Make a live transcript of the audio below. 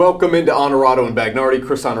Welcome into Honorado and Bagnardi.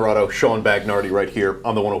 Chris Honorado, Sean Bagnardi right here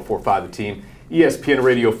on the 104.5 The Team, ESPN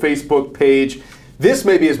Radio Facebook page. This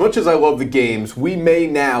may be, as much as I love the games, we may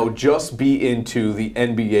now just be into the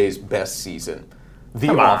NBA's best season, the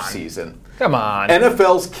off-season. Come on.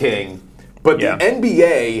 NFL's king, but the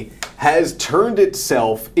NBA has turned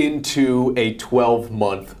itself into a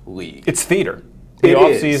 12-month league. It's theater. The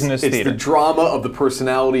off-season is theater. It's the drama of the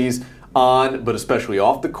personalities on, but especially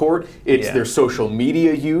off the court. It's their social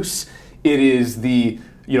media use. It is the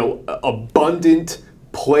abundant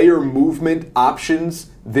player movement options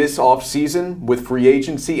this offseason with free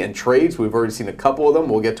agency and trades. We've already seen a couple of them.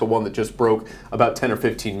 We'll get to one that just broke about 10 or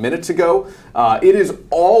 15 minutes ago. It is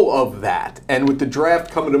all of that. And with the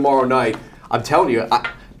draft coming tomorrow night, I'm telling you,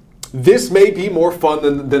 this may be more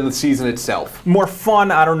fun than the season itself. More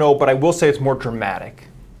fun, I don't know, but I will say it's more dramatic.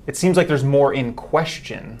 It seems like there's more in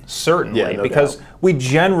question, certainly, because we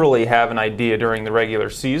generally have an idea during the regular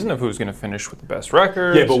season of who's going to finish with the best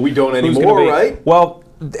records. Yeah, but we don't anymore, right? Well,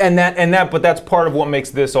 but that's part of what makes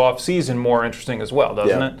this off-season more interesting as well,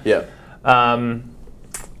 doesn't it? Yeah.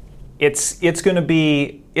 It's going to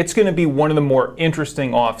be one of the more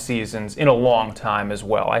interesting off seasons in a long time as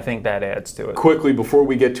well. I think that adds to it. Quickly, before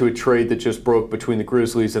we get to a trade that just broke between the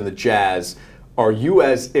Grizzlies and the Jazz, are you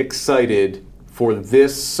as excited for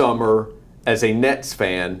this summer as a Nets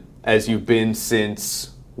fan as you've been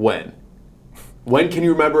since when? When can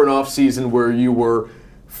you remember an offseason where you were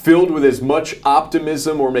filled with as much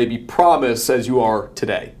optimism or maybe promise as you are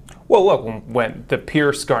today? Well, look, when the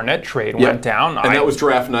Pierce-Garnett trade went down, and that was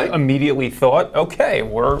draft night, immediately thought, okay,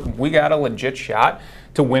 we got a legit shot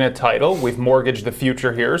to win a title. We've mortgaged the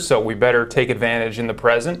future here, so we better take advantage in the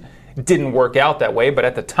present. It didn't work out that way, but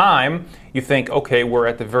at the time, you think, okay, we're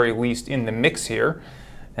at the very least in the mix here.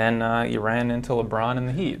 And you ran into LeBron and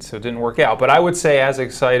the Heat, so it didn't work out. But I would say as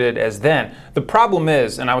excited as then. The problem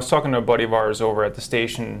is, and I was talking to a buddy of ours over at the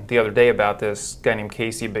station the other day about this, guy named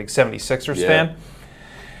Casey, a big 76ers fan.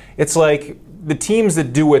 It's like the teams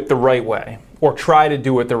that do it the right way, or try to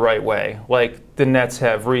do it the right way, like the Nets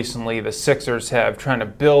have recently, the Sixers have, trying to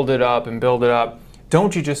build it up and build it up.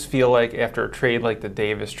 Don't you just feel like after a trade like the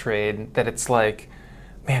Davis trade that it's like,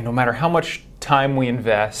 man, no matter how much time we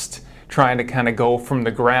invest trying to kind of go from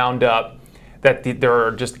the ground up, that there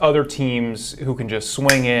are just other teams who can just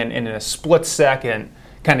swing in and in a split second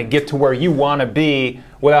kind of get to where you want to be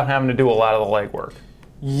without having to do a lot of the legwork?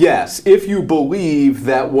 Yes, if you believe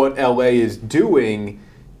that what LA is doing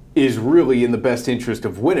is really in the best interest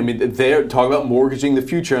of winning. I mean, they're talking about mortgaging the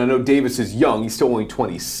future. I know Davis is young. He's still only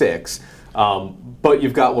 26. But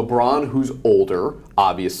you've got LeBron, who's older,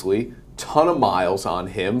 obviously. Ton of miles on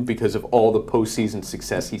him because of all the postseason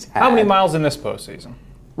success he's had. How many miles in this postseason?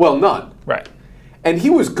 Well, none. Right. And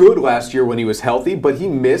he was good last year when he was healthy, but he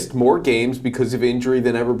missed more games because of injury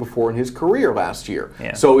than ever before in his career last year.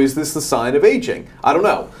 Yeah. So is this the sign of aging? I don't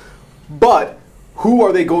know. But who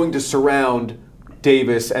are they going to surround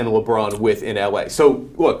Davis and LeBron with in LA? So,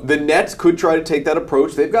 look, the Nets could try to take that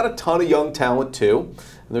approach. They've got a ton of young talent, too.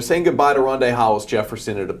 And they're saying goodbye to Rondae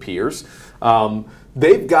Hollis-Jefferson, it appears.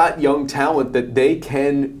 They've got young talent that they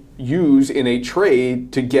can use in a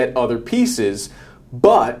trade to get other pieces.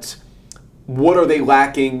 But what are they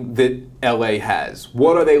lacking that LA has?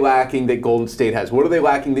 What are they lacking that Golden State has? What are they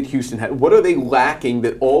lacking that Houston has? What are they lacking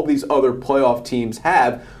that all these other playoff teams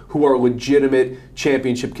have who are legitimate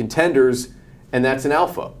championship contenders? And that's an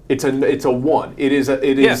alpha. It's a one. It is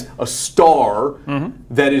a star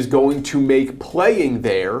that is going to make playing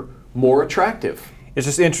there more attractive. It's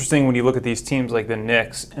just interesting when you look at these teams like the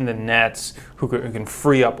Knicks and the Nets who can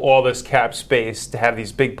free up all this cap space to have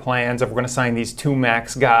these big plans of we're going to sign these 2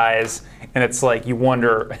 max guys, and it's like you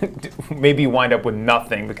wonder, maybe you wind up with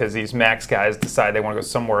nothing because these max guys decide they want to go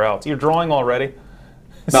somewhere else. You're drawing already?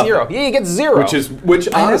 Nothing. 0. Yeah, you get 0. Which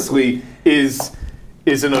honestly is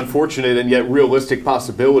an unfortunate and yet realistic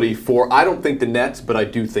possibility for, I don't think the Nets, but I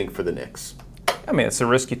do think for the Knicks. I mean, it's a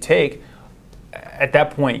risk you take. At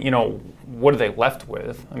that point, what are they left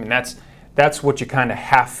with? I mean, that's what you kind of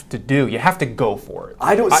have to do. You have to go for it.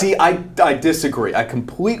 I disagree. I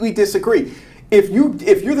completely disagree. If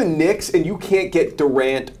you're the Knicks and you can't get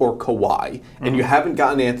Durant or Kawhi, and you haven't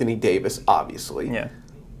gotten Anthony Davis, obviously,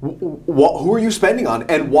 who are you spending on,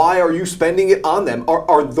 and why are you spending it on them?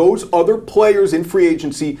 Are those other players in free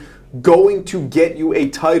agency going to get you a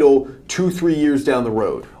title 2-3 years down the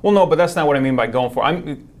road? Well, no, but that's not what I mean by going for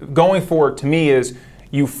it. Going for it to me is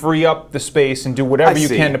you free up the space and do whatever you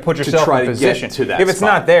can to put yourself in position. If it's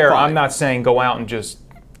not there, I'm not saying go out and just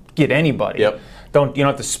get anybody. Yep. You don't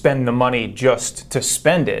have to spend the money just to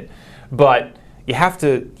spend it. But you have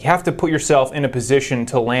to put yourself in a position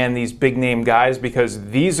to land these big name guys, because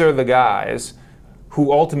these are the guys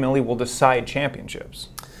who ultimately will decide championships.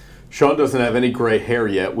 Sean doesn't have any gray hair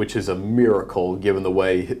yet, which is a miracle given the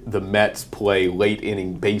way the Mets play late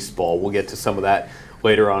inning baseball. We'll get to some of that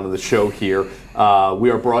later on in the show here. We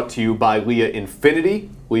are brought to you by Leah Infinity.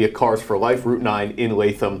 Leah Cars for Life, Route 9 in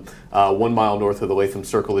Latham, 1 mile north of the Latham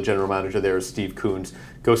Circle. The general manager there is Steve Coons.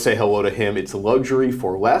 Go say hello to him. It's luxury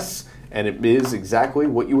for less, and it is exactly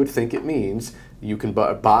what you would think it means. You can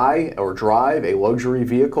buy or drive a luxury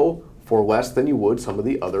vehicle for less than you would some of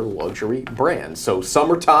the other luxury brands. So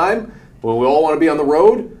summertime, when we all want to be on the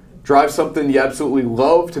road, drive something you absolutely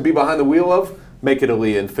love to be behind the wheel of, make it a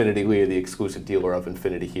Leah Infinity. Leah, the exclusive dealer of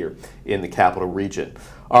Infinity here in the Capital Region.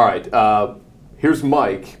 All right, here's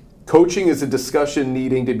Mike. Coaching is a discussion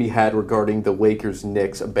needing to be had regarding the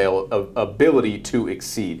Lakers-Knicks ability to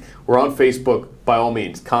exceed. We're on Facebook. By all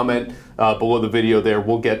means, comment below the video there.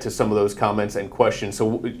 We'll get to some of those comments and questions.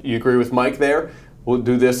 So you agree with Mike there? We'll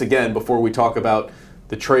do this again before we talk about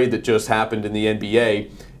the trade that just happened in the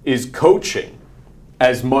NBA. Is coaching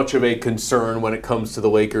as much of a concern when it comes to the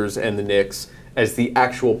Lakers and the Knicks as the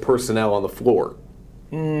actual personnel on the floor?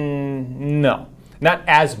 No, not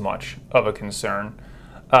as much of a concern.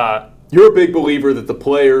 You're a big believer that the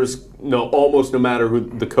players, almost no matter who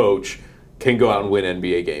the coach, can go out and win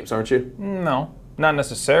NBA games, aren't you? No, not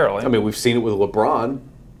necessarily. I mean, we've seen it with LeBron.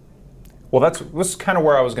 Well, that's kind of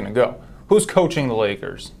where I was going to go. Who's coaching the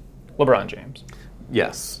Lakers? LeBron James.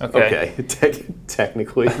 Yes. Okay.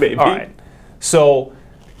 Technically, maybe. All right. So,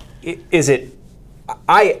 is it?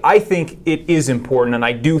 I think it is important, and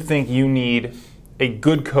I do think you need a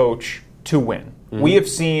good coach to win. Mm-hmm. We have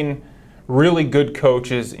seen really good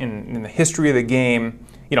coaches in the history of the game.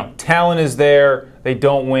 Talent is there, they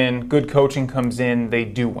don't win. Good coaching comes in, they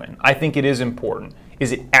do win. I think it is important.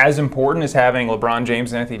 Is it as important as having LeBron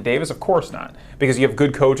James and Anthony Davis? Of course not, because you have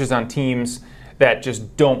good coaches on teams that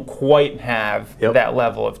just don't quite have that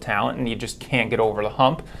level of talent, and you just can't get over the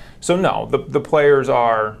hump. So no, the players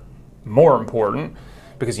are more important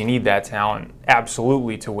because you need that talent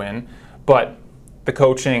absolutely to win. But the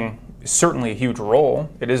coaching is certainly a huge role.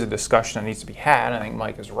 It is a discussion that needs to be had. I think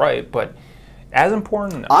Mike is right, but as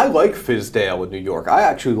important. No. I like Fizdale in New York. I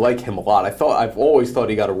actually like him a lot. I've always thought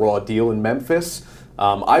he got a raw deal in Memphis.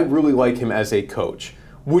 I really like him as a coach.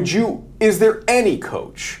 Is there any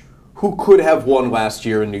coach who could have won last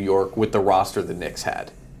year in New York with the roster the Knicks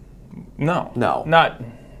had? No. Not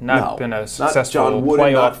been a successful not John Wooden,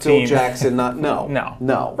 playoff not Phil team. Jackson, not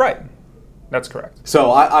No. Right. That's correct. So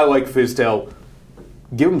I like Fizdale.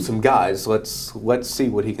 Give him some guys. Let's see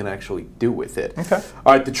what he can actually do with it. Okay.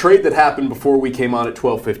 All right, the trade that happened before we came on at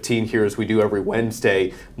 12:15 here, as we do every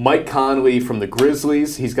Wednesday. Mike Conley from the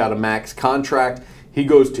Grizzlies. He's got a max contract. He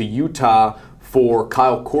goes to Utah for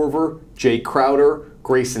Kyle Korver, Jay Crowder,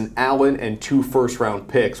 Grayson Allen, and 2 first-round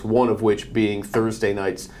picks, one of which being Thursday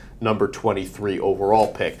night's number 23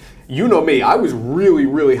 overall pick. You know me, I was really,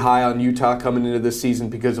 really high on Utah coming into this season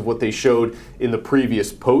because of what they showed in the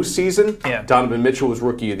previous postseason. Yeah. Donovan Mitchell was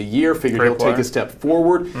Rookie of the Year, figured Great he'll player. take a step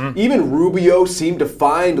forward. Even Rubio seemed to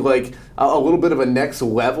find a little bit of a next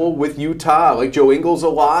level with Utah. I like Joe Ingles a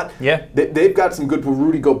lot. Yeah. They've got some good.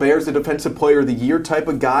 Rudy Gobert's the Defensive Player of the Year type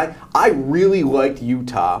of guy. I really liked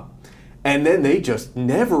Utah. And then they just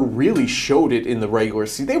never really showed it in the regular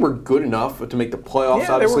season. They were good enough to make the playoffs,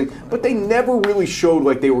 obviously, but they never really showed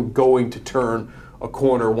like they were going to turn a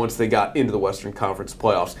corner once they got into the Western Conference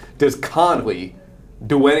playoffs. Does Conley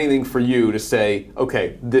do anything for you to say,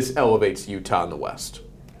 okay, this elevates Utah in the West?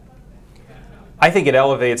 I think it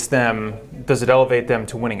elevates them. Does it elevate them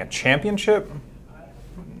to winning a championship?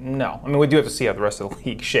 No. I mean, we do have to see how the rest of the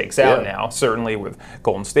league shakes out now, certainly with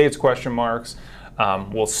Golden State's question marks.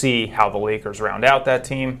 We'll see how the Lakers round out that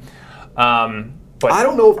team. But I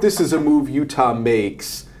don't know if this is a move Utah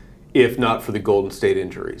makes if not for the Golden State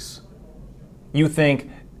injuries. You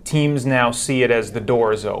think teams now see it as the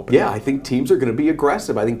door is open? Yeah, I think teams are going to be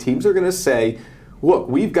aggressive. I think teams are going to say, look,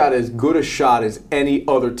 we've got as good a shot as any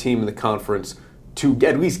other team in the conference to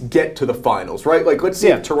at least get to the finals, right? Like, let's see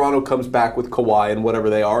if Toronto comes back with Kawhi and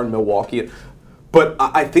whatever they are in Milwaukee. But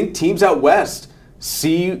I think teams out west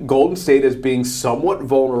see Golden State as being somewhat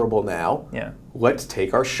vulnerable now. Yeah. Let's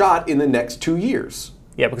take our shot in the next 2 years.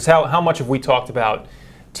 Yeah, because how much have we talked about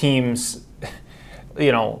teams,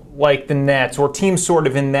 like the Nets, or teams sort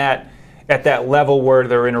of at that level where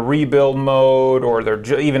they're in a rebuild mode, or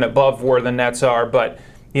they're even above where the Nets are, but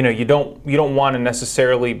you don't want to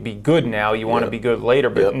necessarily be good now. You want to be good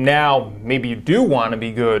later, but now maybe you do want to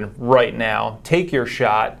be good right now. Take your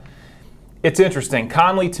shot. It's interesting.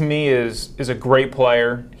 Conley, to me, is a great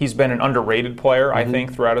player. He's been an underrated player, I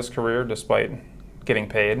think, throughout his career, despite getting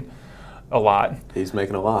paid a lot. He's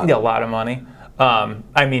making a lot. Yeah, a lot of money.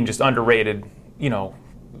 I mean, just underrated,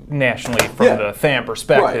 nationally from the fan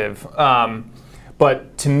perspective. Right.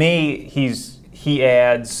 But to me, he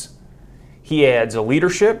adds a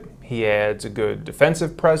leadership. He adds a good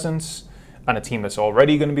defensive presence on a team that's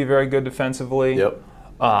already going to be very good defensively. Yep.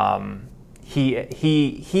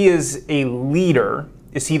 He is a leader.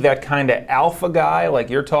 Is he that kind of alpha guy like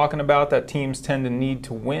you're talking about that teams tend to need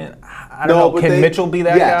to win? I don't know. Can Mitchell be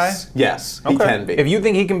that guy? Yes, he can be. If you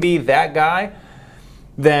think he can be that guy,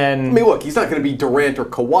 then... I mean, look, he's not going to be Durant or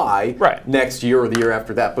Kawhi next year or the year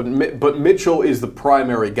after that, but Mitchell is the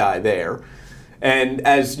primary guy there. And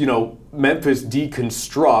as, Memphis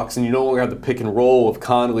deconstructs and you no longer have the pick and roll of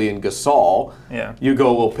Conley and Gasol, you go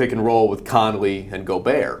a little pick and roll with Conley and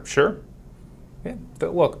Gobert. Sure. Yeah.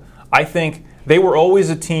 Look, I think they were always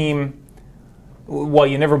a team, well,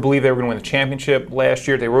 you never believed they were going to win the championship last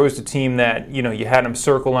year. They were always a team that, you had them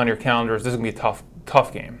circled on your calendars. This is going to be a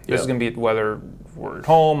tough game. This is going to be whether we're at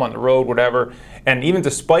home, on the road, whatever. And even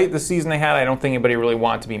despite the season they had, I don't think anybody really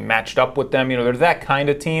wanted to be matched up with them. They're that kind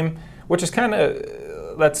of team, which is kind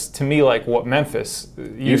of, that's to me like what Memphis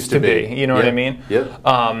used to be. You know what I mean?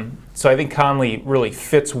 Yeah. So I think Conley really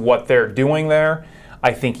fits what they're doing there.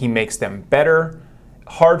 I think he makes them better.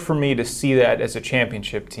 Hard for me to see that as a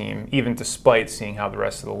championship team, even despite seeing how the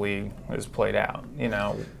rest of the league is played out.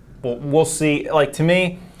 We'll see. Like, to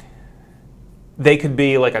me, they could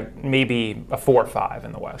be like maybe a 4 or 5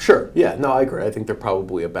 in the West. Sure. Yeah. No, I agree. I think they're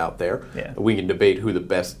probably about there. Yeah. We can debate who the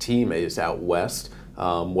best team is out west.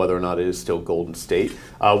 Whether or not it is still Golden State.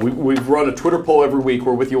 We've run a Twitter poll every week.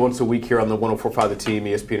 We're with you once a week here on the 104.5 The Team,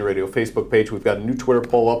 ESPN Radio Facebook page. We've got a new Twitter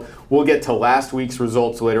poll up. We'll get to last week's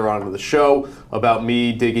results later on in the show about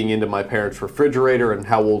me digging into my parents' refrigerator and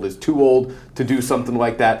how old is too old to do something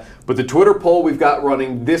like that. But the Twitter poll we've got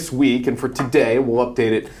running this week, and for today, we'll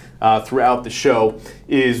update it throughout the show,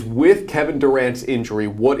 is with Kevin Durant's injury,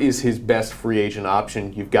 what is his best free agent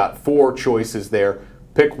option? You've got 4 choices there.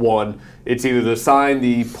 Pick one. It's either to sign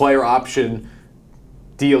the player option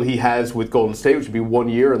deal he has with Golden State, which would be 1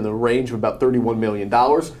 year in the range of about $31 million,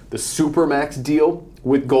 the Supermax deal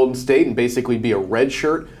with Golden State and basically be a red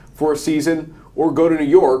shirt for a season, or go to New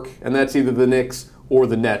York, and that's either the Knicks or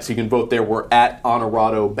the Nets. You can vote there. We're at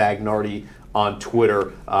Honorado Bagnardi on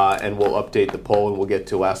Twitter, and we'll update the poll, and we'll get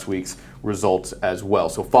to last week's results as well.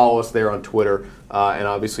 So follow us there on Twitter, and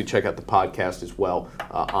obviously check out the podcast as well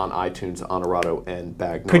on iTunes, Honorado, and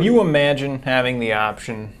Bagnardi. Could you imagine having the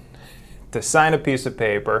option to sign a piece of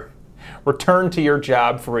paper, return to your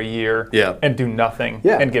job for a year, and do nothing,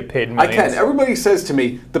 and get paid millions? I can. Everybody says to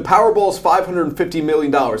me, the Powerball is $550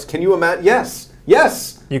 million. Can you imagine?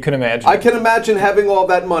 Yes. You can imagine. I can imagine having all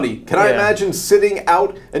that money. Can I imagine sitting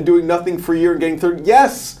out and doing nothing for a year and getting 30?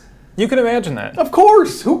 Yes. You can imagine that. Of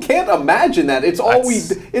course. Who can't imagine that? It's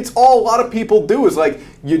all a lot of people do is like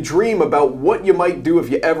you dream about what you might do if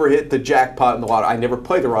you ever hit the jackpot in the lottery. I never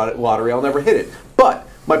play the lottery. I'll never hit it. But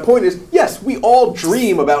my point is, yes, we all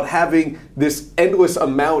dream about having this endless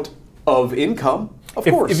amount of income. Of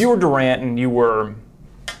course. If you were Durant and you were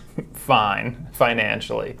fine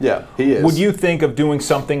financially, he is. Would you think of doing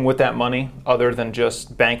something with that money other than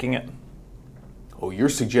just banking it? Oh, you're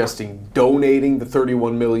suggesting donating the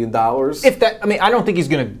 $31 million? I don't think he's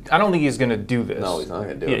gonna do this. No, he's not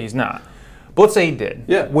gonna do it. Yeah, he's not. But let's say he did.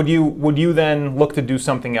 Yeah. Would you then look to do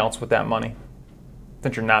something else with that money?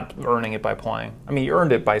 Since you're not earning it by playing. I mean, you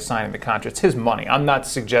earned it by signing the contract. It's his money. I'm not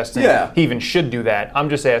suggesting he even should do that. I'm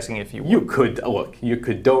just asking if you would. You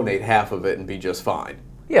could donate half of it and be just fine.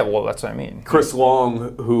 Yeah, well, that's what I mean. Chris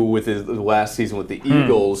Long, who with his last season with the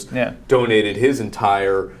Eagles, donated his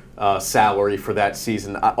entire salary for that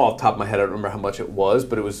season. Off the top of my head, I don't remember how much it was,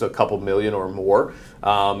 but it was a couple million or more.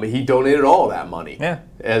 He donated all of that money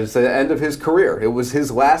as the end of his career. It was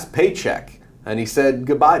his last paycheck, and he said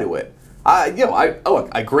goodbye to it.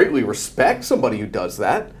 I greatly respect somebody who does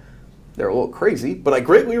that. They're a little crazy, but I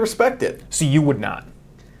greatly respect it. So you would not?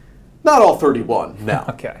 Not all 31, no.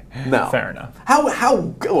 Okay, no. Fair enough.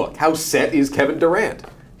 How set is Kevin Durant?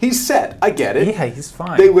 He's set. I get it. Yeah, he's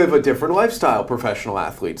fine. They live a different lifestyle, professional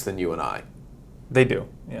athletes, than you and I. They do,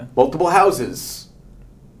 yeah. Multiple houses,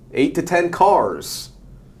 8 to 10 cars.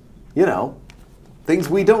 Things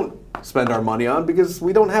we don't spend our money on because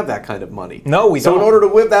we don't have that kind of money. No, we don't. So in order to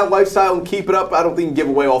live that lifestyle and keep it up, I don't think you can give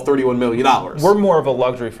away all $31 million. We're more of a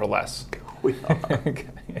luxury for less. We are.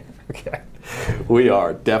 Okay. We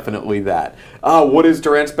are definitely that. What is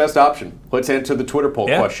Durant's best option? Let's answer the Twitter poll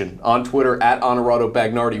question. On Twitter, at Honorado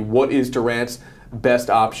Bagnardi, what is Durant's best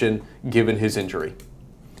option given his injury.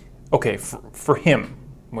 Okay, for him,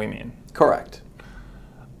 we mean. Correct.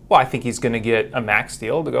 Well, I think he's going to get a max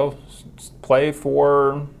deal to go play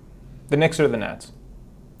for the Knicks or the Nets.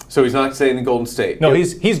 So he's not staying in Golden State? No,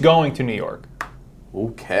 he's going to New York.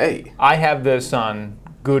 Okay. I have this on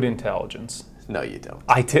good intelligence. No, you don't.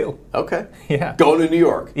 I do. Okay. Yeah. Going to New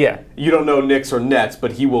York? Yeah. You don't know Knicks or Nets,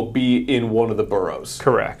 but he will be in one of the boroughs.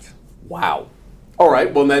 Correct. Wow. All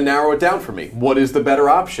right, well, then narrow it down for me. What is the better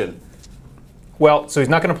option? Well, so he's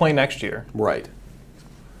not going to play next year. Right.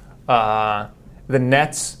 The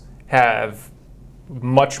Nets have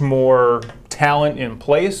much more talent in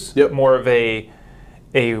place, Yep. more of a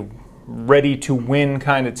ready-to-win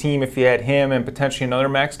kind of team if you had him and potentially another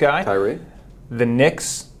max guy. Kyrie? The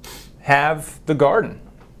Knicks have the Garden.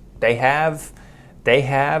 They have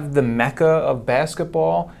the mecca of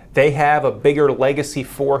basketball. They have a bigger legacy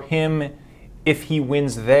for him if he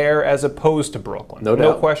wins there as opposed to Brooklyn. No doubt.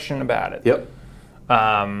 No question about it. Yep.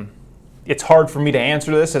 It's hard for me to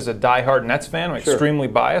answer this as a diehard Nets fan. I'm Sure. extremely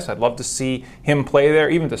biased. I'd love to see him play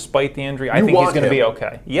there, even despite the injury. I think he's want going to him. be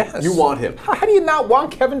okay. Yes. You want him. How do you not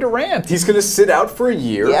want Kevin Durant? He's going to sit out for a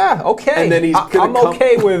year. Yeah, okay. And then he's going to I'm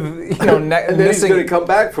okay with and then he's missing. going to come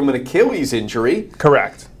back from an Achilles injury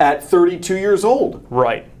Correct. at 32 years old.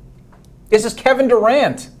 Right. This is Kevin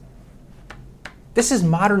Durant. This is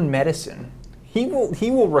modern medicine. He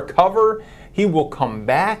will recover. He will come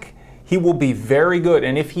back. He will be very good.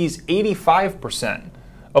 And if he's 85%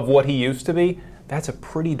 of what he used to be, that's a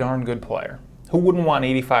pretty darn good player. Who wouldn't want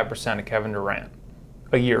 85% of Kevin Durant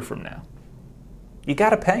a year from now? You got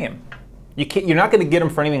to pay him. You're not going to get him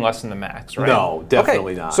for anything less than the max, right? No,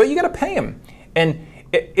 definitely not. So you got to pay him. And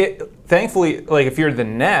thankfully, like if you're the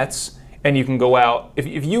Nets and you can go out,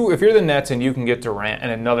 if you're the Nets and you can get Durant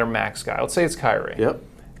and another max guy, let's say it's Kyrie. Yep.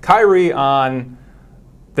 Kyrie on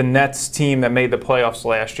the Nets team that made the playoffs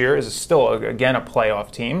last year is still, again, a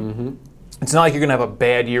playoff team. Mm-hmm. It's not like you're going to have a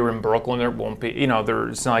bad year in Brooklyn. There won't be,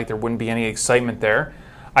 it's not like there wouldn't be any excitement there.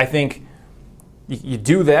 I think you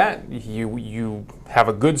do that, you have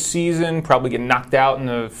a good season, probably get knocked out in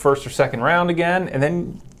the first or second round again, and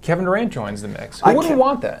then Kevin Durant joins the mix. Who wouldn't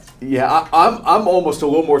want that? Yeah, I'm almost a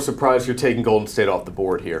little more surprised you're taking Golden State off the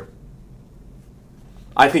board here.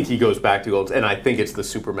 I think he goes back to Golden State, and I think it's the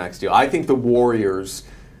Supermax deal. I think the Warriors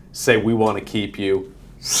say, we want to keep you.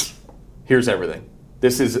 Here's everything.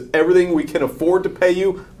 This is everything we can afford to pay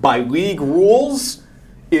you. By league rules,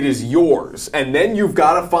 it is yours. And then you've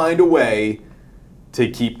got to find a way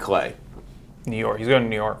to keep Clay. New York. He's going to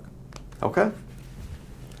New York. Okay.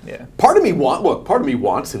 Yeah. Part of me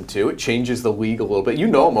wants him to. It changes the league a little bit.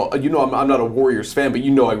 I'm not a Warriors fan, but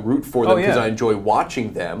I root for them because I enjoy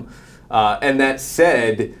watching them. And that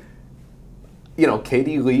said,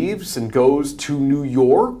 KD leaves and goes to New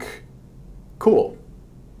York. Cool.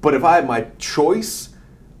 But if I had my choice,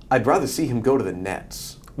 I'd rather see him go to the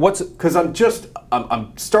Nets. Because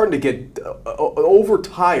I'm starting to get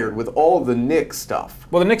overtired with all of the Knicks stuff.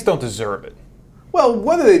 Well, the Knicks don't deserve it. Well,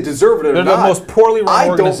 whether they deserve it or not, they're the most poorly run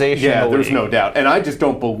organization in the league. There's no doubt. And I just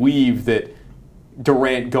don't believe that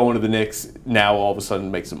Durant going to the Knicks now all of a sudden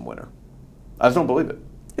makes him winner. I just don't believe it.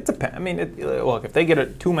 Look, if they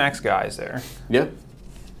get two max guys there, yeah,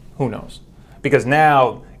 who knows? Because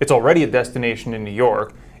now it's already a destination in New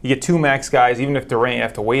York. You get two max guys, even if Durant you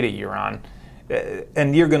have to wait a year on,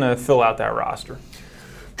 and you're going to fill out that roster.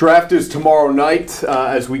 Draft is tomorrow night.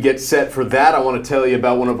 As we get set for that, I want to tell you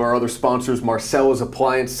about one of our other sponsors, Marcella's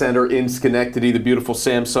Appliance Center in Schenectady, the beautiful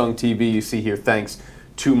Samsung TV you see here, thanks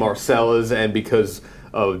to Marcella's, and because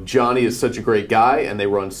Johnny is such a great guy and they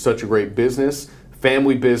run such a great business,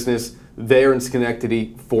 family business, there in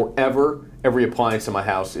Schenectady forever. Every appliance in my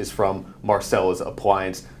house is from Marcella's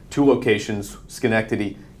Appliance. 2 locations,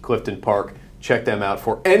 Schenectady, Clifton Park. Check them out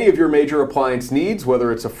for any of your major appliance needs,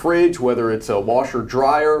 whether it's a fridge, whether it's a washer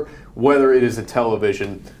dryer, whether it is a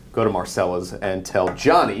television. Go to Marcella's and tell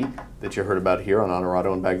Johnny that you heard about here on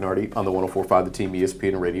Honorado and Bagnardi on the 104.5 The Team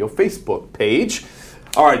ESPN Radio Facebook page.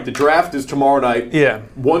 All right, the draft is tomorrow night. Yeah.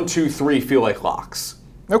 1, 2, 3 feel like locks.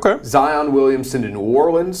 Okay. Zion Williamson to New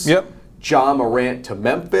Orleans. Yep. Ja Morant to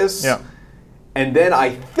Memphis. Yeah. And then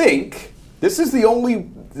I think this is the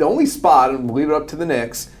only spot, and we'll leave it up to the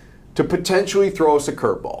Knicks, to potentially throw us a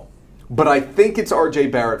curveball. But I think it's R.J.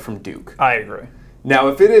 Barrett from Duke. I agree. Now,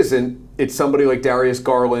 if it isn't, it's somebody like Darius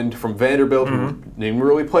Garland from Vanderbilt, who didn't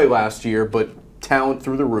really play last year, but talent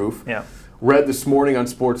through the roof. Yeah. Read this morning on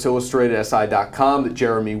Sports Illustrated, SI.com, that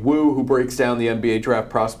Jeremy Woo, who breaks down the NBA draft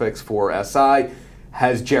prospects for SI,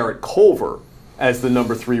 has Jarrett Culver as the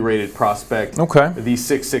number 3 rated prospect. Okay. The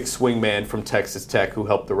 6'6" swingman from Texas Tech who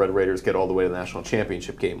helped the Red Raiders get all the way to the national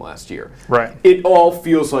championship game last year. Right. It all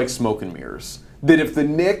feels like smoke and mirrors. That if the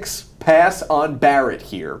Knicks pass on Barrett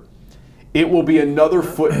here, it will be another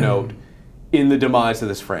footnote in the demise of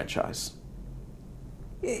this franchise.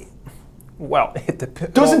 Well, it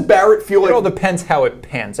depends. Doesn't Barrett feel like... It all depends how it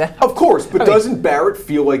pans out. Of course, but doesn't Barrett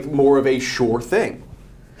feel like more of a sure thing?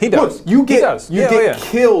 He does. Look, you He does. get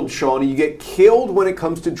killed, Shawnee. You get killed when it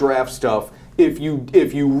comes to draft stuff if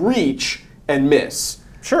you reach and miss.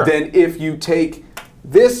 Sure. Than if you take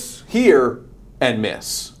this here and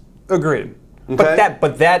miss. Agreed. Okay?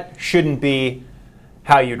 But that shouldn't be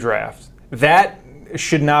how you draft. That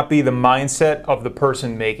should not be the mindset of the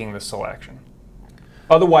person making the selection.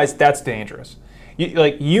 Otherwise, that's dangerous.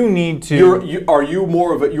 You need to. You're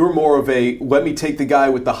more of a let me take the guy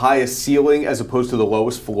with the highest ceiling as opposed to the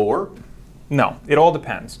lowest floor? No, it all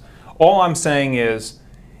depends. All I'm saying is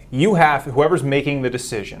whoever's making the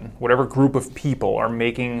decision, whatever group of people are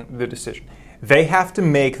making the decision, they have to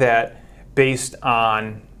make that based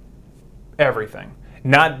on everything.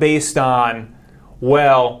 Not based on,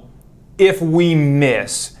 well, if we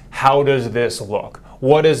miss, how does this look?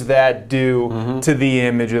 What does that do to the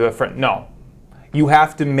image of the friend? No. You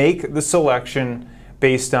have to make the selection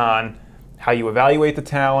based on how you evaluate the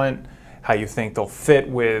talent, how you think they'll fit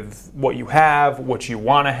with what you have, what you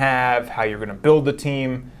want to have, how you're going to build the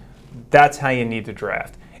team. That's how you need to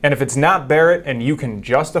draft. And if it's not Barrett and you can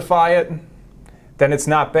justify it, then it's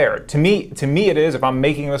not Barrett. To me it is. If I'm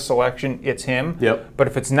making the selection, it's him. Yep. But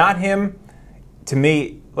if it's not him, to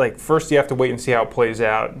me, first you have to wait and see how it plays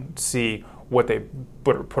out, see what they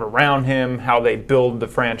put around him, how they build the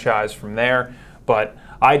franchise from there. But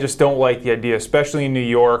I just don't like the idea, especially in New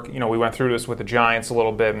York. We went through this with the Giants a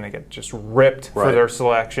little bit, and they get just ripped for their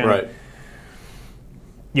selection. Right.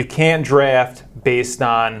 You can't draft based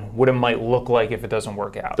on what it might look like if it doesn't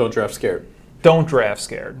work out. Don't draft scared. Don't draft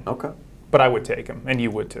scared. Okay. But I would take him, and you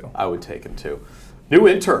would too. I would take him too. New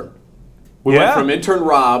intern. We went from intern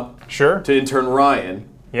Rob to intern Ryan.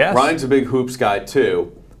 Yes. Ryan's a big hoops guy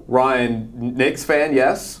too. Ryan, Knicks fan,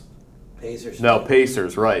 yes? Pacers. No,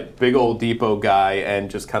 Pacers, right. Big old Depot guy and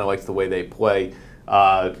just kind of likes the way they play.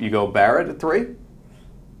 You go Barrett at 3?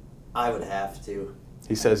 I would have to.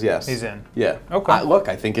 He says yes. He's in. Yeah. Okay.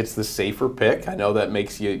 I think it's the safer pick. I know that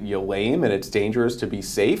makes you lame and it's dangerous to be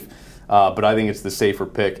safe, but I think it's the safer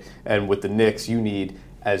pick. And with the Knicks, you need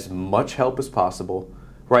as much help as possible.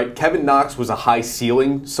 Right? Kevin Knox was a high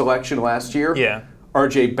ceiling selection last year. Yeah.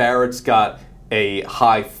 RJ Barrett's got a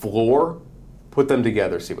high floor. Put them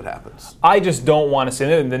together, see what happens. I just don't want to see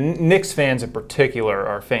it. The Knicks fans in particular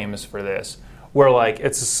are famous for this, where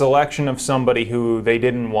it's a selection of somebody who they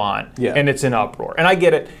didn't want, and it's an uproar. And I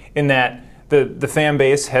get it in that the fan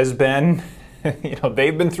base has been,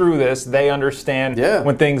 they've been through this. They understand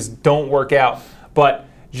when things don't work out. But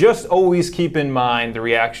just always keep in mind the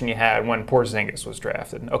reaction you had when Porzingis was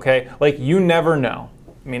drafted, okay? You never know.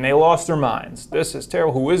 I mean, they lost their minds. This is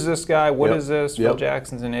terrible. Who is this guy? What is this? Phil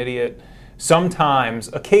Jackson's an idiot. Sometimes,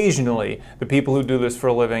 occasionally, the people who do this for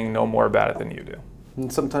a living know more about it than you do.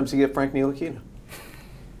 And sometimes you get Frank Ntilikina.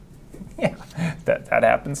 Yeah, that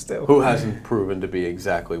happens too. Who hasn't proven to be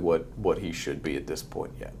exactly what he should be at this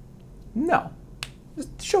point yet. No.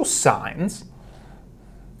 Just show signs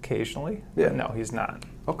occasionally. Yeah. But no, he's not.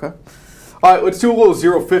 Okay. All right, let's do a little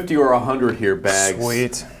 0, 50, or 100 here, Bags.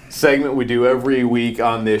 Sweet. Segment we do every week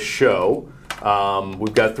on this show.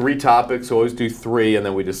 We've got 3 topics, so always do 3, and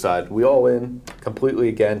then we decide. We all in, completely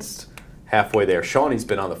against, halfway there. Shawnee's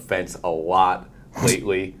been on the fence a lot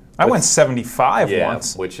lately. I went 75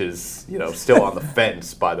 once. Which is, still on the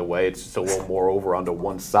fence, by the way. It's just a little more over onto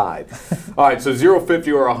one side. All right, so 0,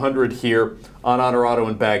 50, or 100 here on Honorado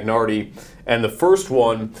and Bagnardi. And the first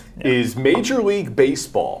one is Major League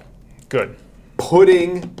Baseball. Good.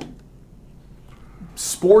 Putting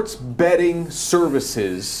sports betting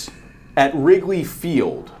services at Wrigley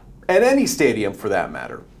Field, at any stadium for that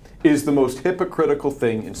matter, is the most hypocritical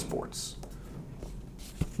thing in sports.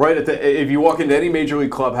 Right? If you walk into any Major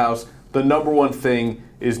League clubhouse, the number one thing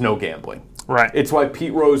is no gambling. Right. It's why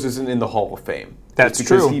Pete Rose isn't in the Hall of Fame. That's it's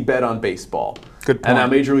because true. he bet on baseball. Good point. And now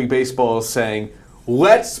Major League Baseball is saying,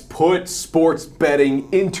 let's put sports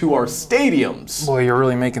betting into our stadiums. Boy, you're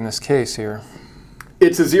really making this case here.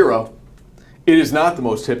 It's a 0. It is not the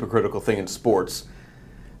most hypocritical thing in sports.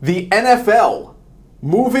 The NFL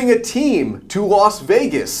moving a team to Las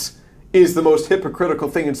Vegas is the most hypocritical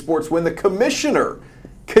thing in sports when the commissioner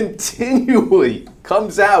continually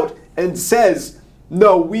comes out and says,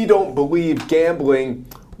 no, we don't believe gambling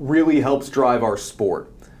really helps drive our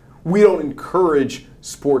sport. We don't encourage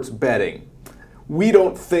sports betting. we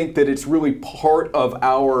don't think that it's really part of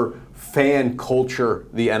our fan culture,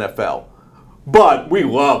 the NFL. But we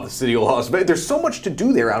love the city of Las Vegas. There's so much to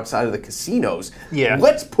do there outside of the casinos. Yeah.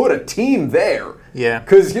 Let's put a team there. Yeah.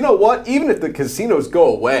 Because you know what? Even if the casinos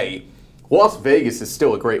go away, Las Vegas is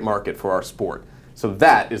still a great market for our sport. So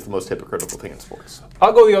that is the most hypocritical thing in sports.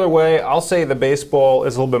 I'll go the other way. I'll say the baseball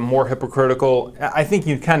is a little bit more hypocritical. I think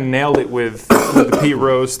you kind of nailed it with the Pete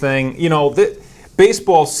Rose thing. You know,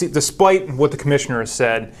 baseball, despite what the commissioner has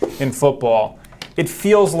said in football, it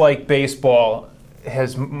feels like baseball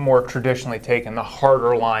has more traditionally taken the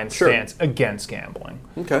harder line stance against gambling.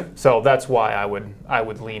 Okay. So that's why I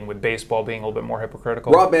would lean with baseball being a little bit more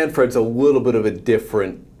hypocritical. Rob Manfred's a little bit of a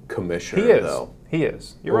different commissioner, He is. though. He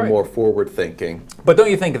is. A You're little right. more forward-thinking. But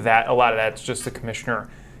don't you think that a lot of that's just the commissioner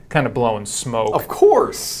kind of blowing smoke? Of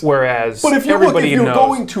course. Whereas But if you're everybody knows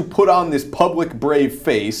going to put on this public brave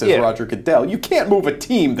face as Yeah. Roger Goodell, you can't move a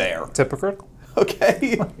team there. it's hypocritical.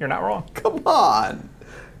 Okay? You're not wrong. Come on.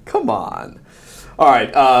 Come on. All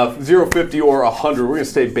right, 0, 50, or 100. We're going to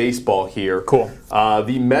stay baseball here. Cool.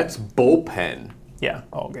 The Mets bullpen Yeah.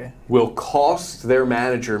 Okay. will cost their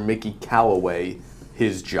manager, Mickey Callaway,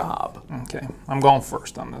 his job. Okay. I'm going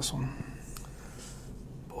first on this one.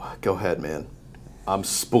 Go ahead, man. I'm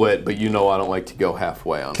split, but you know I don't like to go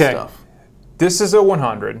halfway on 'Kay. stuff. This is a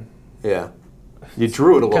 100. Yeah. You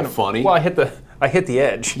drew it a little Kind of funny. Well, I hit the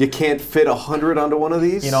edge. You can't fit 100 onto one of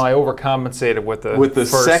these? You know, I overcompensated with the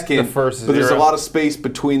first, second, the first but there's a zero. lot of space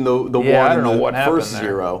between the one Yeah, I don't and know the what happened first there.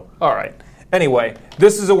 zero. All right. Anyway,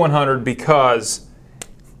 this is a 100 because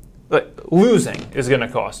losing is going to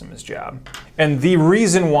cost him his job. And the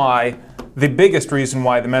biggest reason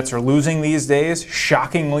why the Mets are losing these days,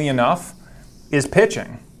 shockingly enough, is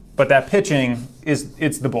pitching. But that pitching it's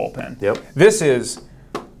the bullpen. Yep. This is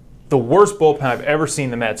the worst bullpen I've ever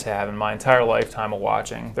seen the Mets have in my entire lifetime of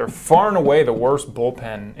watching. They're far and away the worst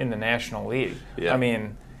bullpen in the National League. Yeah. I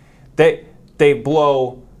mean, they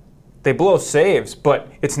blow saves, but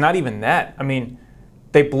it's not even that. I mean,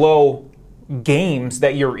 they blow games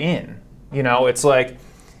that you're in. You know, it's like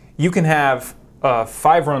you can have a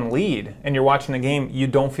 5-run lead and you're watching the game, you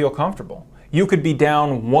don't feel comfortable. You could be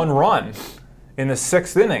down 1 run in the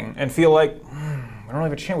 6th inning and feel like, we don't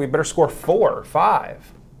have a chance, we better score 4 or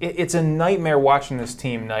 5. It's a nightmare watching this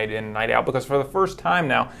team night in and night out because for the first time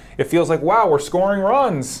now, it feels like, wow, we're scoring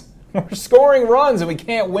runs. We're scoring runs and we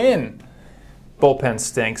can't win. Bullpen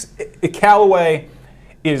stinks. Callaway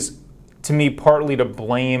is, to me, partly to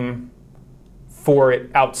blame for it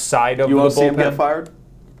outside of You the want to see him bullpen. get fired?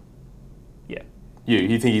 Yeah.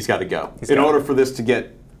 You think he's got to go? In gotta order go. for this to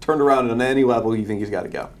get turned around on any level, you think he's got to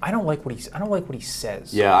go? I don't like what he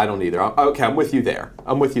says. Yeah, I don't either. Okay, I'm with you there.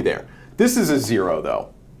 This is a 0,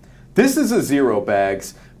 though. This is a 0,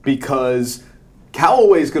 Bags, because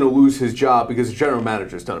Callaway's going to lose his job because the general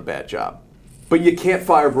manager's done a bad job. But you can't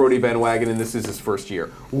fire Brody Van Wagen, and this is his first year.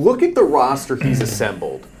 Look at the roster he's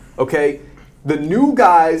assembled, okay? The new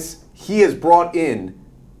guys he has brought in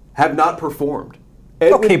have not performed.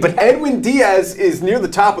 Edwin Diaz is near the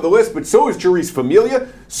top of the list, but so is Jeurys Familia,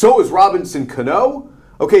 so is Robinson Cano.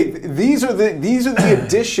 Okay, these are the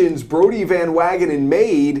additions Brody Van Wagenen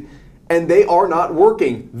made, and they are not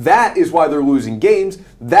working. That is why they're losing games.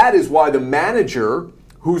 That is why the manager,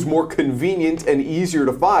 who's more convenient and easier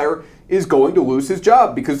to fire, is going to lose his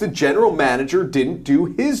job because the general manager didn't do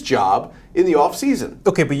his job in the offseason.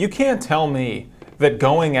 Okay, but you can't tell me that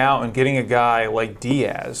going out and getting a guy like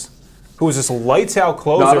Diaz, who is this lights-out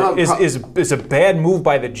closer, is a bad move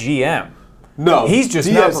by the GM. No, he's just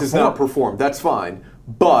Diaz has not performed. That's fine,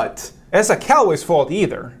 but that's not Callaway's fault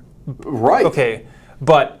either. Right. Okay,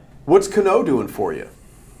 but what's Cano doing for you?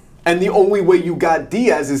 And the only way you got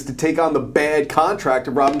Diaz is to take on the bad contract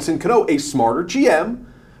of Robinson Cano. A smarter GM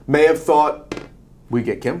may have thought, we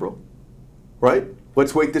get Kimbrel, right?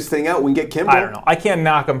 Let's wait this thing out. We can get Kimbrel. I don't know. I can't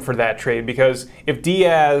knock him for that trade because if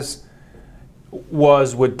Diaz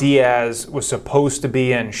was what Diaz was supposed to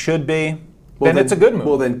be and should be, then it's a good move.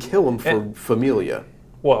 Well, then kill him for Familia.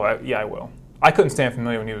 Well, I will. I couldn't stand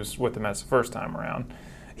Familia when he was with the Mets the first time around.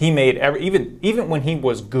 He made even when he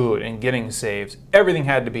was good and getting saves, everything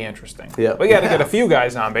had to be interesting. Yeah. We got to get a few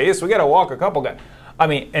guys on base. We got to walk a couple guys. I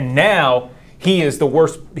mean, and now he is the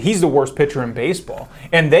worst. He's the worst pitcher in baseball,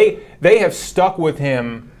 and they have stuck with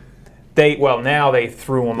him. Now they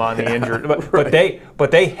threw him on the injured,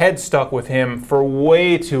 but they had stuck with him for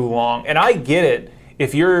way too long. And I get it.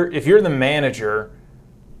 If you're the manager,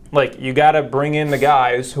 like you got to bring in the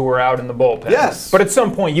guys who are out in the bullpen. Yes. But at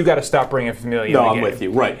some point you got to stop bringing Familia. No, in the I'm game. with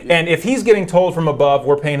you. Right. And if he's getting told from above,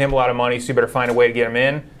 we're paying him a lot of money, so you better find a way to get him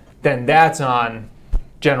in. Then that's on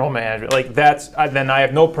general manager. Like then I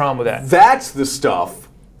have no problem with that. That's the stuff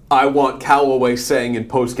I want Callaway saying in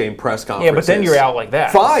post-game press conferences. Yeah, but then you're out like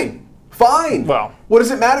that. Fine. Well, what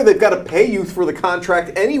does it matter? They've got to pay you for the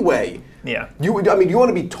contract anyway. Yeah. You want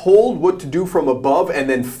to be told what to do from above and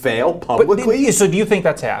then fail publicly? So do you think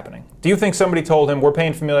that's happening? Do you think somebody told him, we're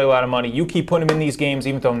paying Familia a lot of money, you keep putting him in these games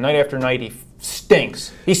even though night after night he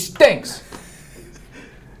stinks? He stinks.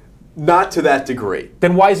 Not to that degree.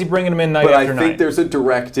 Then why is he bringing him in night after night? But I think there's a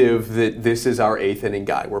directive that this is our eighth inning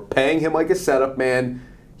guy. We're paying him like a setup man.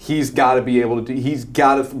 He's got to be able to do. He's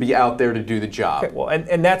got to be out there to do the job. Okay, well,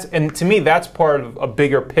 and to me that's part of a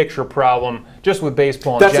bigger picture problem just with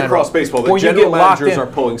baseball in That's general. across baseball. The Where you general get locked managers in.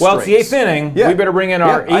 are pulling Well, it's the strings. eighth inning. Yeah. We better bring in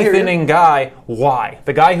our Yeah, I eighth hear you. inning guy. Why?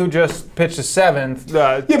 The guy who just pitched the seventh.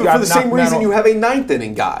 Yeah, but for the same reason you have a ninth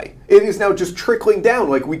inning guy. It is now just trickling down.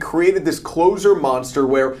 Like we created this closer monster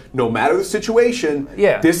where no matter the situation,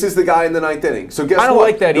 this is the guy in the ninth inning. So guess what? I don't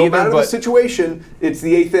like that no either, matter the but- situation, it's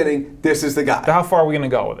the eighth inning. This is the guy. How far are we going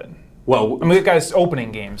to go with it? Well, I mean, we've got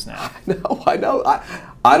opening games now. No, I know.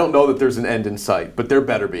 I don't know that there's an end in sight, but there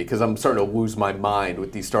better be because I'm starting to lose my mind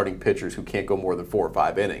with these starting pitchers who can't go more than 4 or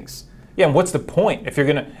 5 innings. Yeah, and what's the point if you're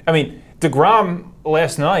going to? I mean, DeGrom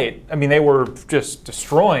last night, I mean, they were just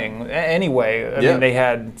destroying anyway. I mean, they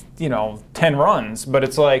had, 10 runs, but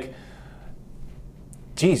it's like,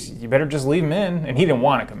 geez, you better just leave him in. And he didn't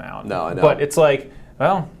want to come out. No, I know. But it's like,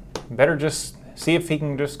 well, better just see if he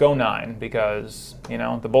can just go 9 because, the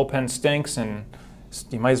bullpen stinks and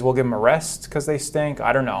you might as well give him a rest because they stink.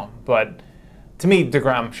 I don't know. But to me,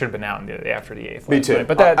 DeGrom should have been out after the 8th. Me too. Night.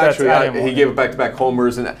 But that's he gave it back-to-back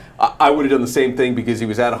homers, and I would have done the same thing because he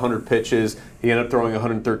was at 100 pitches. He ended up throwing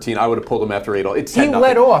 113. I would have pulled him after 8. It's 10. He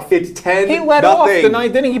let off. It's 10. He let off the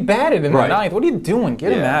ninth inning. He batted in the Right. ninth. What are you doing?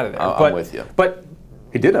 Get him out of there. I'm with you. But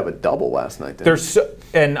he did have a double last night. Didn't he?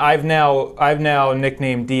 and I've now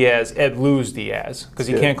nicknamed Diaz Ed Lose Diaz because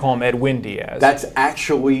you can't call him Edwin Diaz. That's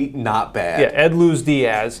actually not bad. Yeah, Ed Lose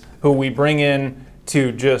Diaz, who we bring in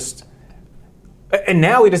to just. And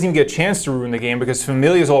now he doesn't even get a chance to ruin the game because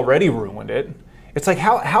Familia's already ruined it. It's like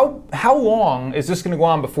how long is this going to go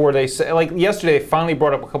on before they say, like yesterday they finally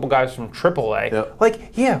brought up a couple guys from AAA. Yep.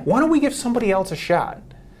 Like, why don't we give somebody else a shot?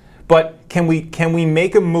 But can we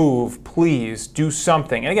make a move, please, do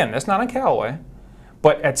something? And again, that's not on Callaway.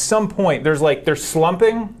 But at some point they're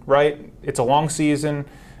slumping, right? It's a long season.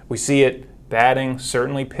 We see it batting,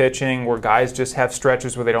 certainly pitching, where guys just have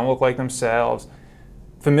stretches where they don't look like themselves.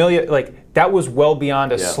 Familia, that was well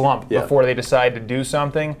beyond a slump before they decided to do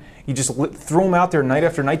something. You just threw them out there night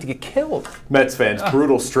after night to get killed. Mets fans,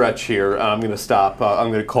 brutal stretch here. I'm going to stop.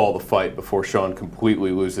 I'm going to call the fight before Sean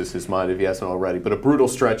completely loses his mind if he hasn't already. But a brutal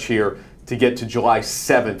stretch here to get to July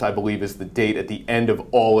 7th, I believe, is the date at the end of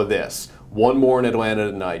all of this. 1 more in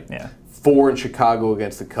Atlanta tonight. Yeah. 4 in Chicago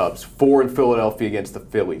against the Cubs. 4 in Philadelphia against the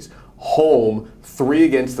Phillies. Home, 3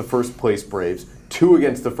 against the first place Braves. 2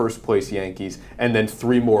 against the first place Yankees, and then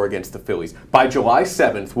 3 more against the Phillies. By July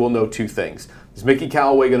 7th, we'll know 2 things. Is Mickey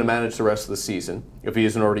Callaway going to manage the rest of the season, if he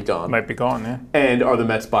isn't already gone? Might be gone, yeah. And are the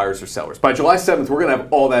Mets buyers or sellers? By July 7th, we're going to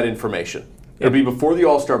have all that information. It'll be before the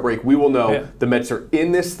All-Star break. We will know the Mets are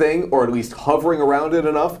in this thing, or at least hovering around it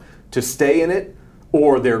enough to stay in it,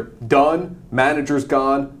 or they're done, manager's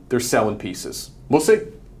gone, they're selling pieces. We'll see.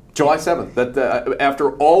 July 7th.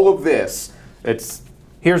 After all of this, it's...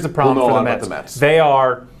 Here's the problem We'll know for a the lot Mets. about the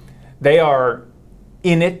Mets. They are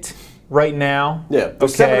in it right now. Yeah, they're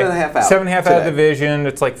 7.5 out. 7.5 out of today. division.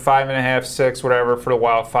 It's like 5.5, 6, whatever for the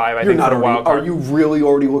wild 5. I You're think not for the wild card. Are you really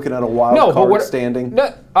already looking at a wild card standing?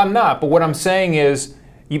 No, I'm not. But what I'm saying is,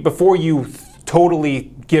 before you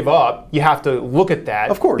totally give up, you have to look at that.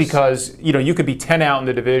 Of course. Because you could be 10 out in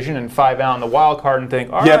the division and 5 out in the wild card and think,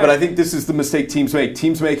 all right. Yeah, but I think this is the mistake teams make.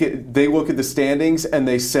 Teams make it. They look at the standings and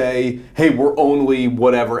they say, "Hey, we're only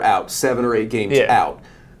whatever out, 7 or 8 games out."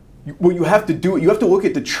 What you have to do, you have to look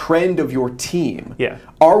at the trend of your team. Yeah.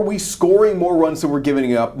 Are we scoring more runs than we're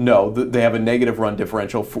giving up? No, they have a negative run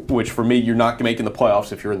differential, which for me, you're not making the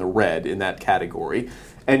playoffs if you're in the red in that category.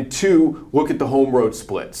 And 2, look at the home road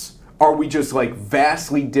splits. Are we just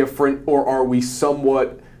vastly different, or are we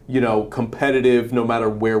somewhat, competitive no matter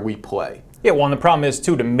where we play? Yeah, well, and the problem is,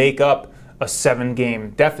 too, to make up a 7-game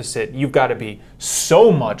deficit, you've got to be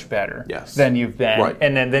so much better than you've been. Right.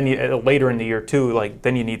 And then you, later in the year, too,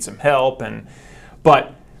 then you need some help.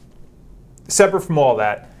 But separate from all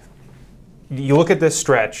that, you look at this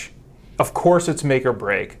stretch, of course it's make or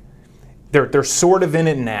break. They're sort of in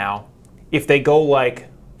it now. If they go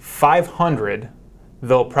 500,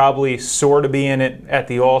 they'll probably sort of be in it at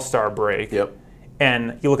the All-Star break. Yep.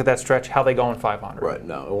 And you look at that stretch, how they go in 500. Right.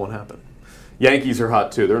 No, it won't happen. Yankees are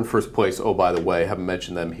hot too. They're in first place. Oh, by the way, haven't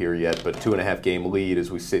mentioned them here yet, but 2.5 game lead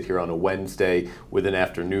as we sit here on a Wednesday with an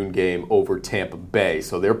afternoon game over Tampa Bay.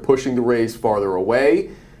 So they're pushing the Rays farther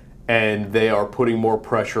away, and they are putting more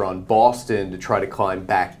pressure on Boston to try to climb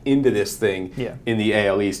back into this thing in the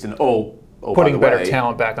AL East. And putting better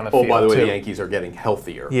talent back on the field. Oh, by the way, too. the Yankees are getting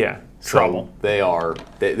healthier. Yeah, so trouble.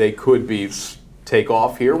 They could be take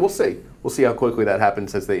off here. We'll see. We'll see how quickly that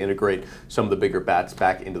happens as they integrate some of the bigger bats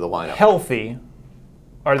back into the lineup. Healthy,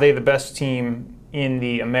 are they the best team in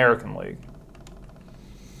the American League?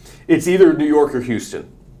 It's either New York or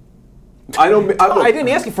Houston. I didn't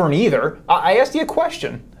ask you for an either. I asked you a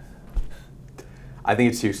question. I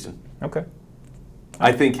think it's Houston. Okay.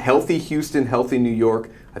 I think healthy Houston, healthy New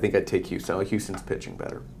York. I think I'd take Houston. I like Houston's pitching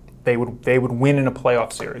better. They would win in a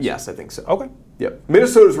playoff series. Yes, I think so. Okay. Yep.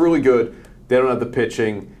 Minnesota's really good. They don't have the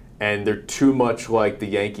pitching, and they're too much like the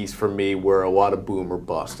Yankees for me, where a lot of boom or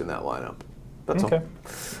bust in that lineup. That's okay.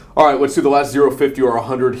 All right, let's do the last 0, 50, or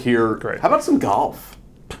 100 here. Great. How about some golf?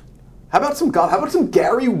 How about some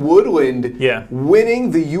Gary Woodland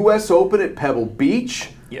winning the U.S. Open at Pebble Beach?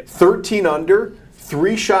 Yep. 13 under,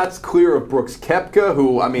 3 shots clear of Brooks Koepka,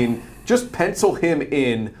 who, I mean, just pencil him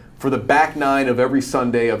in for the back 9 of every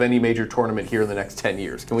Sunday of any major tournament here in the next 10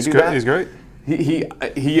 years. Can we do that? He's great.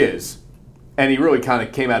 He is. And he really kind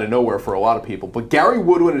of came out of nowhere for a lot of people. But Gary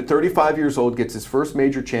Woodland at 35 years old gets his first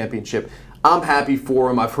major championship. I'm happy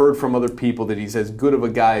for him. I've heard from other people that he's as good of a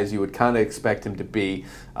guy as you would kind of expect him to be.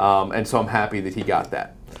 And so I'm happy that he got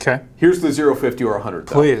that. Okay. Here's the 0, 50, or 100.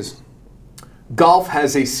 Though. Please. Golf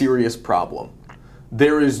has a serious problem.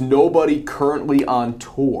 There is nobody currently on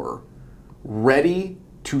tour ready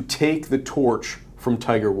to take the torch from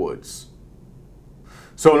Tiger Woods.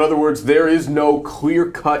 So in other words, there is no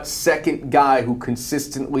clear-cut second guy who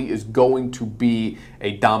consistently is going to be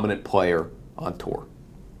a dominant player on tour.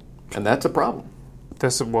 And that's a problem.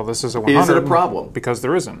 This is a 100. Is it a problem? Because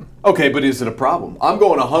there isn't. Okay, but is it a problem? I'm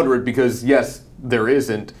going 100 because, yes, there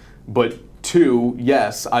isn't. But 2,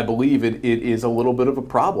 yes, I believe it is a little bit of a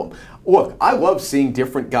problem. Look, I love seeing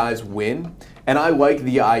different guys win, and I like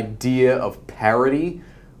the idea of parity.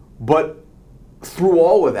 But through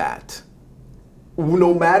all of that,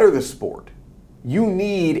 no matter the sport, you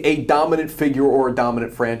need a dominant figure or a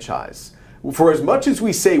dominant franchise. For as much as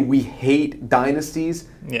we say we hate dynasties,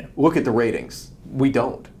 look at the ratings. We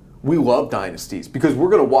don't. We love dynasties because we're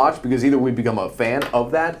going to watch because either we become a fan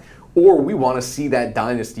of that or we want to see that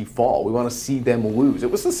dynasty fall. We want to see them lose.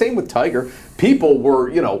 It was the same with Tiger. People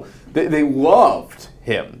were, they loved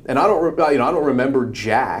him. And I don't remember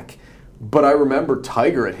Jack, but I remember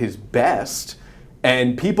Tiger at his best.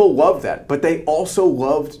 And people loved that, but they also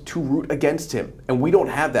loved to root against him. And we don't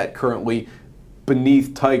have that currently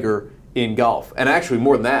beneath Tiger in golf. And actually,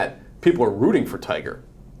 more than that, people are rooting for Tiger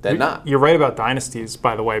than not. You're right about dynasties,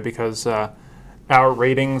 by the way, because our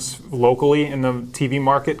ratings locally in the TV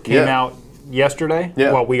market came out yesterday.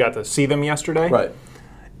 Yeah. Well, we got to see them yesterday. Right.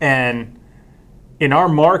 And in our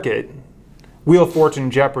market, Wheel of Fortune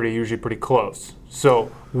and Jeopardy are usually pretty close.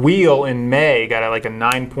 So Wheel in May got like a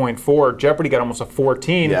 9.4. Jeopardy got almost a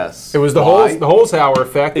 14. Yes. It was the Holzhauer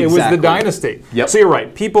effect. Exactly. It was the dynasty. Yep. So you're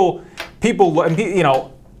right. People,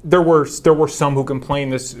 there were some who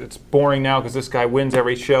complained it's boring now because this guy wins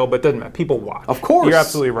every show, but it doesn't matter. People watch. Of course. You're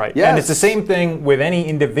absolutely right. Yes. And it's the same thing with any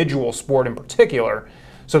individual sport in particular.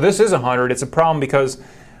 So this is 100. It's a problem because,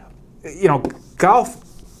 golf.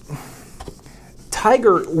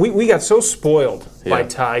 Tiger, we got so spoiled by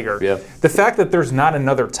Tiger. Yeah. The fact that there's not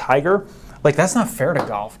another Tiger, that's not fair to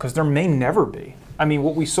golf because there may never be. I mean,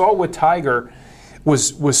 what we saw with Tiger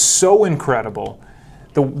was so incredible.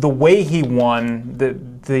 The way he won,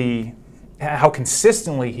 the how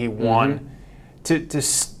consistently he won, to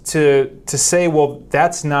say, well,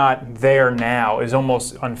 that's not there now is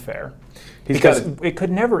almost unfair.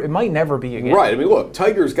 It might never be again. Right. I mean, look,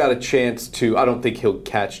 Tiger's got a chance to. I don't think he'll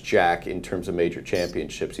catch Jack in terms of major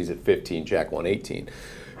championships. He's at 15. Jack won 18.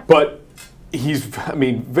 But he's,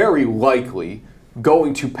 very likely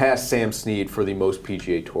going to pass Sam Snead for the most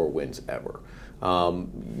PGA Tour wins ever.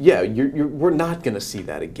 We're not going to see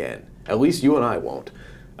that again. At least you and I won't.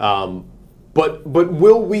 But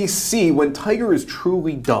will we see when Tiger is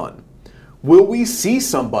truly done? Will we see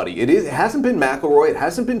somebody? It hasn't been McIlroy. It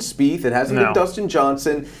hasn't been Spieth. It hasn't been Dustin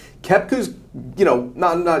Johnson. Koepka's,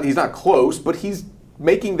 he's not close, but he's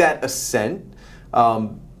making that ascent.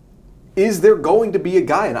 Is there going to be a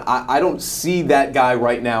guy? And I don't see that guy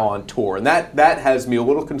right now on tour. And that has me a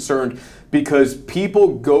little concerned because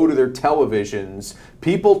people go to their televisions,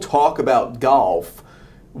 people talk about golf.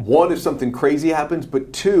 1, if something crazy happens,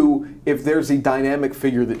 but 2, if there's a dynamic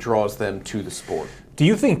figure that draws them to the sport. Do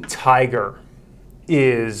you think Tiger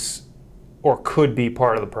is or could be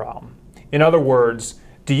part of the problem? In other words,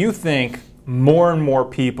 do you think more and more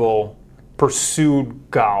people pursued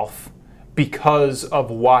golf because of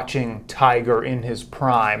watching Tiger in his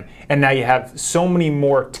prime, and now you have so many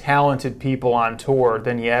more talented people on tour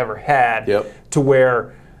than you ever had, to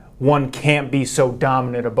where one can't be so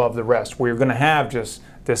dominant above the rest, where you're going to have just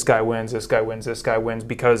this guy wins, this guy wins, this guy wins,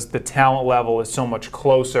 because the talent level is so much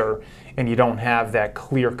closer and you don't have that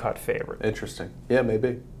clear-cut favorite? Interesting. Yeah,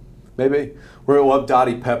 maybe. Maybe. We'll have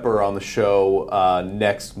Dottie Pepper on the show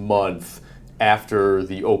next month after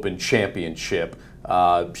the Open Championship.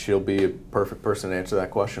 She'll be a perfect person to answer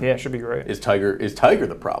that question. Yeah, it should be great. Is Tiger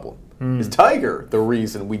the problem? Is Tiger the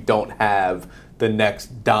reason we don't have the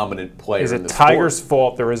next dominant player Is in it the Tiger's sport?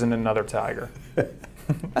 fault there isn't another Tiger?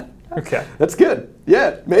 Okay. That's good.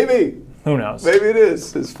 Yeah, maybe. Who knows? Maybe it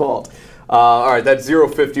is his fault. All right, that's 0,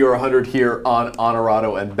 50, or 100 here on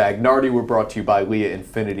Honorado and Bagnardi. We're brought to you by Leah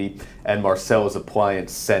Infinity and Marcella's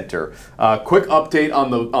Appliance Center. Quick update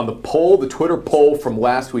on the poll, the Twitter poll from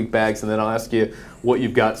last week, Bags, and then I'll ask you what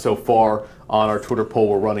you've got so far on our Twitter poll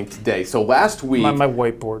we're running today. So last week... My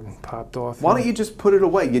whiteboard popped off. Why don't you just put it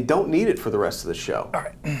away? You don't need it for the rest of the show. All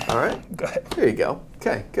right. All right? Go ahead. There you go.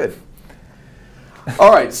 Okay, good.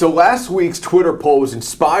 All right, so last week's Twitter poll was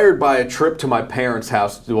inspired by a trip to my parents'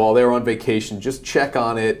 house while they were on vacation. Just check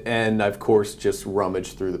on it, and of course, just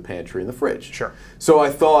rummage through the pantry and the fridge. Sure. So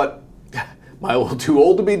I thought, am I a little too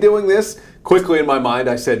old to be doing this? Quickly in my mind,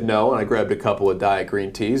 I said no, and I grabbed a couple of diet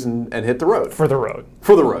green teas and hit the road. For the road.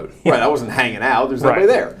 For the road. Yeah. Right, I wasn't hanging out. There's nobody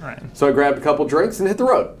there. Right. So I grabbed a couple drinks and hit the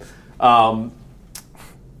road.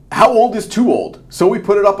 How old is too old? So we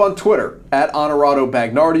put it up on Twitter. At Honorado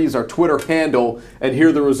Bagnardi is our Twitter handle, and here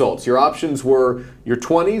are the results. Your options were your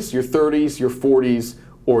 20s, your 30s, your 40s,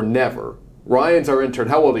 or never. Ryan's our intern.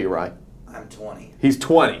 How old are you, Ryan? I'm 20. He's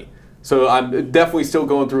 20. So I'm definitely still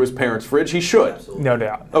going through his parents' fridge. He should. Absolutely. No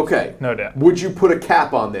doubt. Okay. No doubt. Would you put a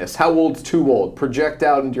cap on this? How old's too old? Project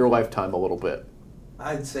out into your lifetime a little bit.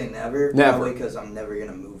 I'd say never. Never. Probably because I'm never going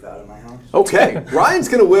to move out of my house. Okay. Ryan's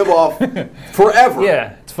going to live off forever.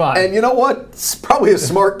 Yeah, it's fine. And you know what? It's probably a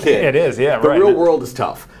smart kid. It is, yeah, The right. real world is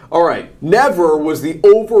tough. All right. Never was the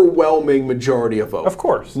overwhelming majority of vote. Of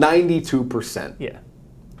course. 92%. Yeah.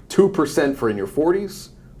 2% for in your 40s,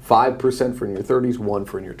 5% for in your 30s, 1%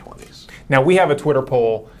 for in your 20s. Now, we have a Twitter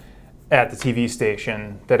poll at the TV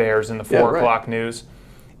station that airs in the 4 right. o'clock news.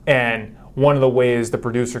 And one of the ways the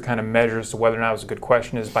producer kind of measures to whether or not it was a good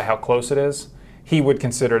question is by how close it is. He would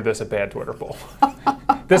consider this a bad Twitter poll.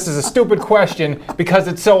 This is a stupid question because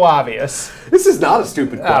it's so obvious. This is not a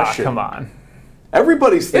stupid question. Come on.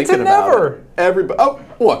 Everybody's thinking a about never. it. Everybody. Oh,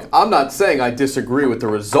 look, I'm not saying I disagree with the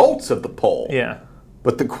results of the poll. Yeah.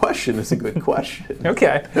 But the question is a good question.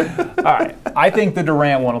 Okay. All right. I think the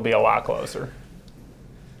Durant one will be a lot closer.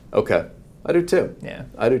 Okay. I do too. Yeah.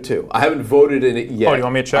 I do too. I haven't voted in it yet. Oh, do you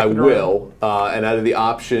want me to check I the Durant? will. And out of the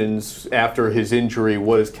options after his injury,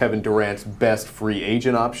 what is Kevin Durant's best free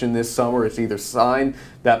agent option this summer? It's either sign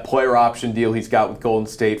that player option deal he's got with Golden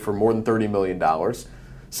State for more than $30 million,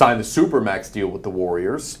 sign the Supermax deal with the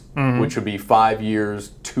Warriors, which would be 5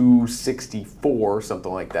 years, $264,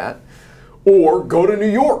 something like that, or go to New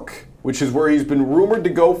York, which is where he's been rumored to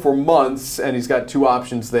go for months, and he's got two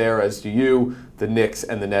options there, as do you. The Knicks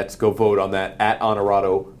and the Nets. Go vote on that at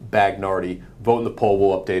Honorado Bagnardi. Vote in the poll.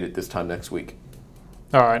 We'll update it this time next week.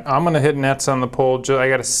 All right. I'm going to hit Nets on the poll. I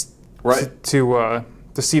got to see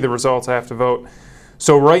the results. I have to vote.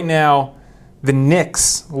 So right now, the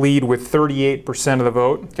Knicks lead with 38% of the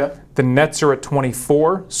vote. Okay. The Nets are at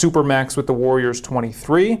 24. Supermax with the Warriors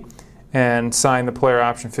 23. And sign the player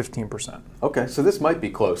option 15%. Okay, so this might be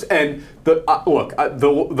close. And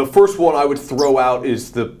the first one I would throw out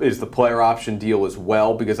is the player option deal as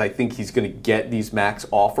well, because I think he's going to get these max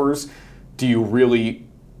offers. Do you really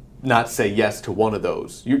not say yes to one of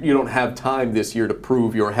those? You don't have time this year to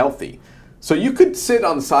prove you're healthy. So you could sit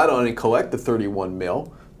on the sideline and collect the $31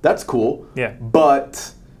 million. That's cool. Yeah.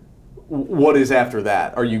 But what is after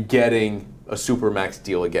that? Are you getting a Supermax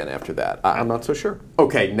deal again after that? I'm not so sure.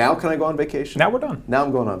 Okay, now can I go on vacation? Now we're done. Now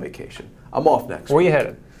I'm going on vacation. I'm off next Where are week. you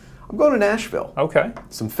headed? I'm going to Nashville. Okay.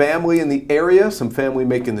 Some family in the area, some family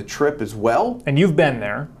making the trip as well. And you've been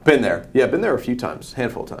there. Been there. Yeah, been there a few times,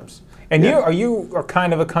 handful of times. And Yeah. you are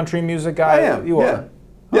kind of a country music guy? I am. You yeah. are.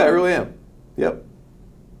 Yeah, I really am. Yep.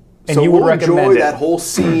 And So you would we'll enjoy recommend it. that whole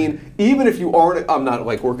scene, even if you aren't, I'm not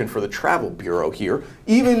like working for the travel bureau here,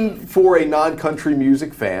 even for a non-country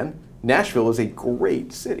music fan, Nashville is a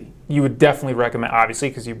great city. You would definitely recommend, obviously,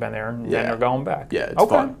 because you've been there and Yeah. then you're going back. Yeah, it's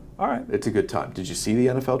okay. fun. All right. It's a good time. Did you see the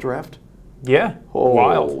NFL draft? Yeah.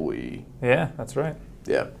 Wild. Holy. Yeah, that's right.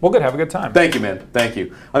 Yeah. Well, good. Have a good time. Thank you, man. Thank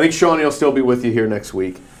you. I think Shawnee will still be with you here next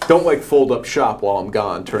week. Don't fold up shop while I'm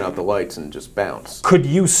gone, turn out the lights, and just bounce. Could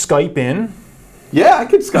you Skype in? Yeah, I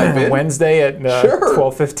could Skype in. Wednesday at Sure.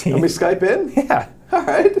 12:15. Let me Skype in? Yeah. All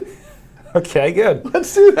right. Okay, good.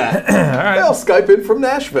 Let's do that. All right. I'll Skype in from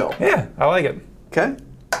Nashville. Yeah, I like it. Okay?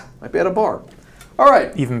 Might be at a bar. All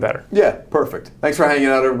right. Even better. Yeah, perfect. Thanks for hanging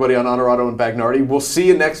out, everybody, on Honorado and Bagnardi. We'll see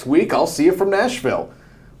you next week. I'll see you from Nashville.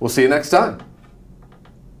 We'll see you next time.